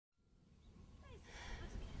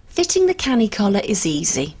Fitting the canny collar is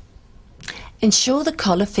easy. Ensure the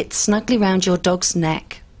collar fits snugly round your dog's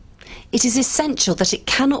neck. It is essential that it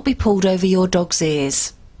cannot be pulled over your dog's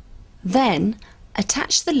ears. Then,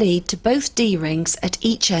 attach the lead to both D-rings at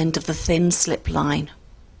each end of the thin slip line.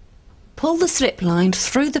 Pull the slip line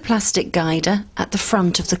through the plastic guider at the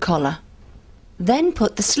front of the collar. Then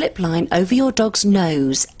put the slip line over your dog's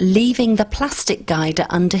nose, leaving the plastic guider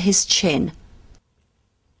under his chin.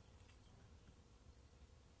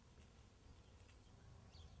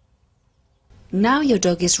 Now your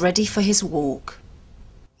dog is ready for his walk.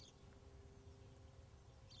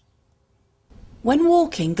 When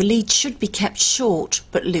walking, the lead should be kept short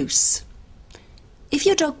but loose. If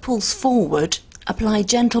your dog pulls forward, apply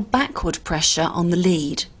gentle backward pressure on the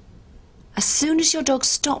lead. As soon as your dog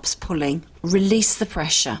stops pulling, release the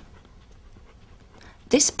pressure.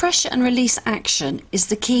 This pressure and release action is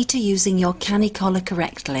the key to using your canny collar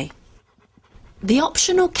correctly. The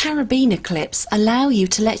optional carabiner clips allow you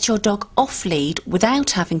to let your dog off lead without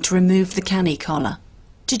having to remove the canny collar.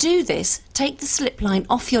 To do this, take the slip line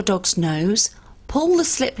off your dog's nose, pull the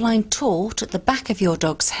slip line taut at the back of your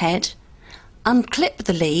dog's head, unclip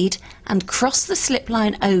the lead and cross the slip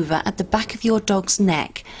line over at the back of your dog's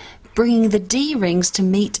neck, bringing the D-rings to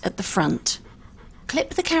meet at the front.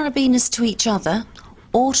 Clip the carabiners to each other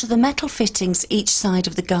or to the metal fittings each side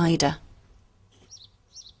of the guider.